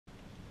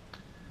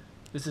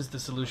This is the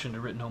solution to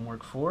written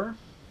homework 4.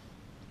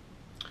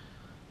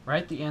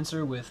 Write the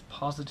answer with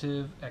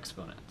positive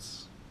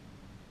exponents.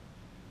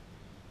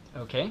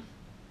 Okay.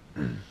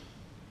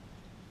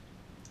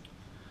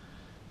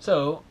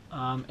 So,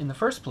 in the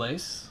first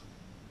place,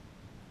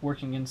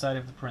 working inside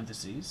of the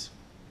parentheses,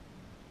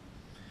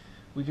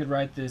 we could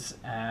write this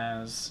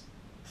as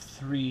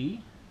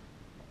 3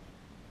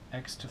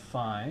 x to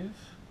 5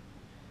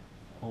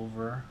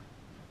 over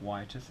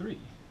y to 3.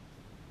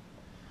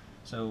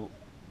 So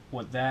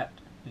what that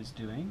is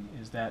doing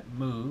is that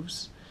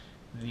moves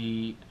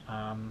the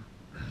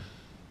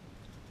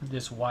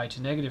this y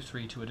to negative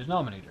 3 to a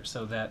denominator,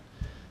 so that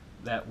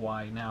that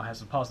y now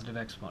has a positive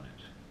exponent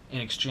in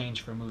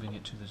exchange for moving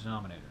it to the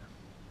denominator.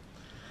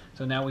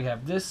 So now we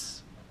have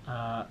this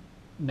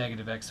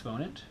negative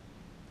exponent,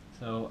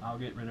 so I'll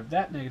get rid of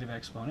that negative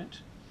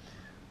exponent.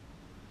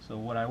 So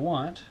what I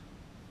want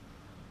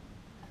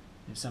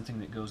is something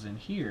that goes in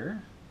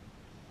here.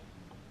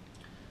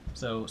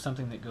 So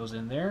something that goes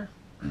in there.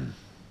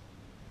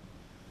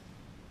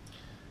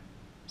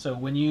 So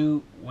when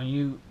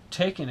you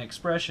take an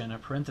expression, a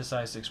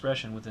parenthesized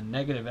expression with a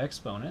negative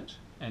exponent,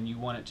 and you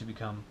want it to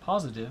become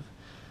positive,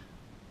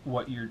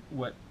 what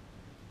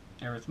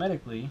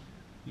arithmetically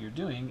you're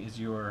doing is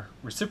you're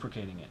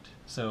reciprocating it.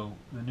 So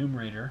the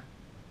numerator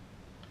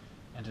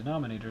and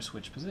denominator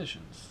switch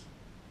positions.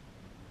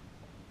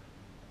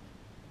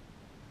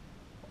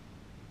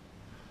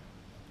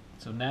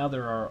 So now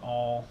there are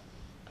all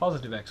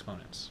positive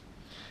exponents.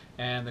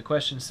 And the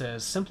question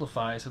says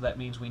simplify, so that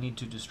means we need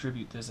to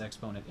distribute this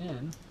exponent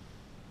in.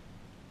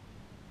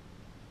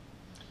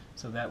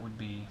 So that would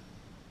be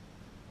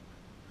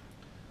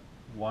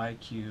y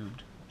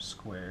cubed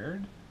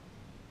squared,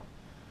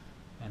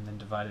 and then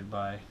divided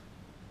by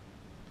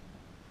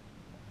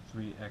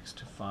 3x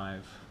to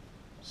 5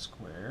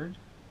 squared.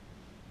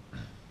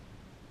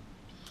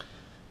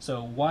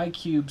 So y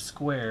cubed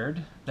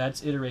squared,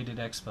 that's iterated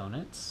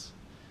exponents.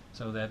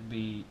 So that'd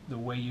be the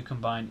way you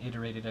combine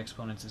iterated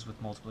exponents is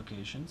with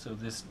multiplication. So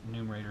this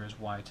numerator is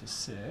y to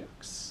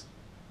 6.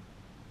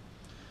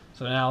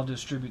 So now I'll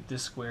distribute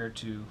this square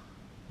to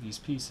these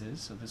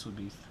pieces. So this would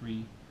be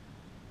 3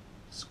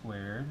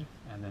 squared,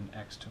 and then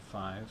x to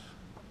 5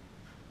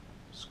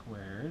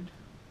 squared.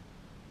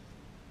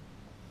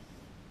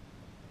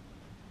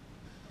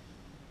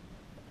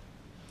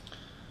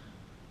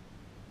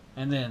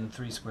 And then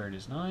 3 squared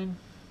is 9.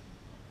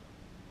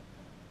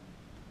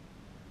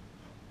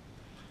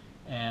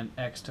 And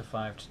x to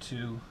 5 to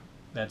 2,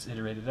 that's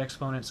iterated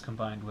exponents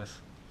combined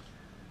with,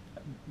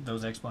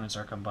 those exponents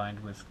are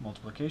combined with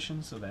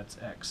multiplication, so that's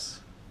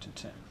x to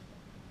 10.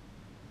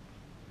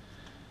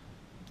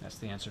 That's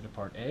the answer to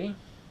part A.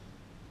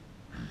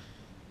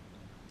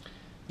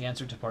 The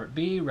answer to part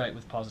B, write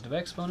with positive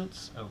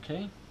exponents.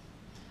 Okay.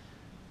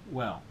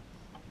 Well,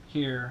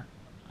 here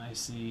I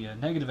see a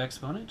negative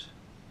exponent,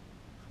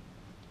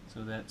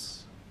 so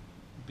that's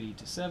b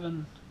to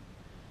 7.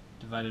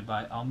 Divided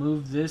by, I'll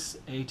move this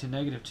a to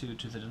negative 2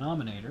 to the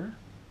denominator.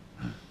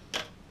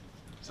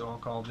 So I'll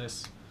call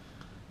this,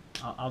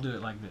 I'll do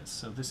it like this.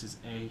 So this is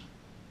a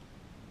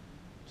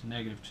to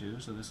negative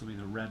 2, so this will be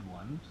the red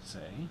one,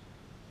 say.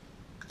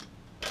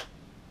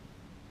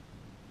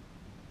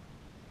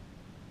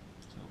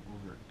 So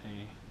over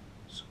a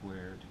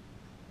squared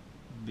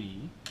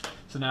b.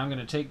 So now I'm going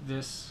to take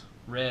this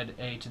red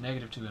a to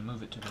negative 2 and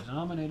move it to the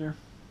denominator.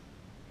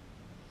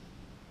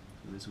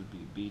 So this would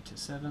be b to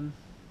 7.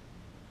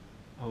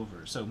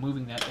 Over. So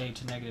moving that a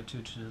to negative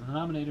 2 to the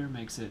denominator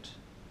makes it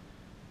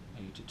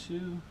a to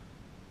 2.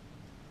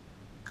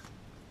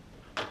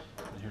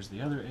 And here's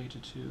the other a to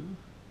 2.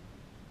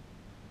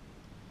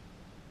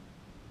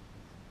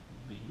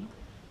 B.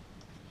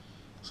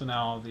 So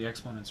now all the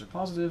exponents are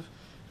positive.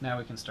 Now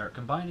we can start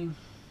combining.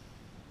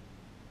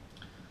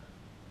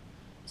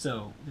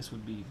 So this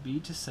would be b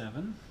to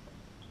 7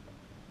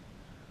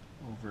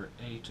 over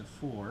a to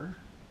 4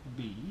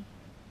 b.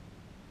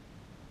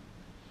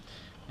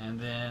 And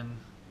then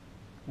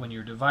when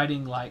you're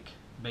dividing like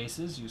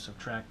bases, you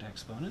subtract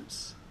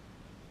exponents.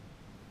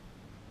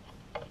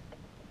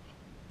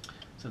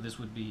 So this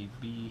would be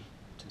b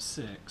to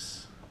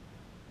 6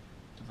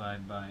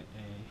 divided by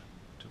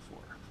a to 4.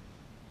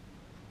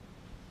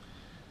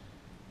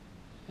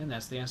 And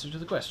that's the answer to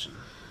the question.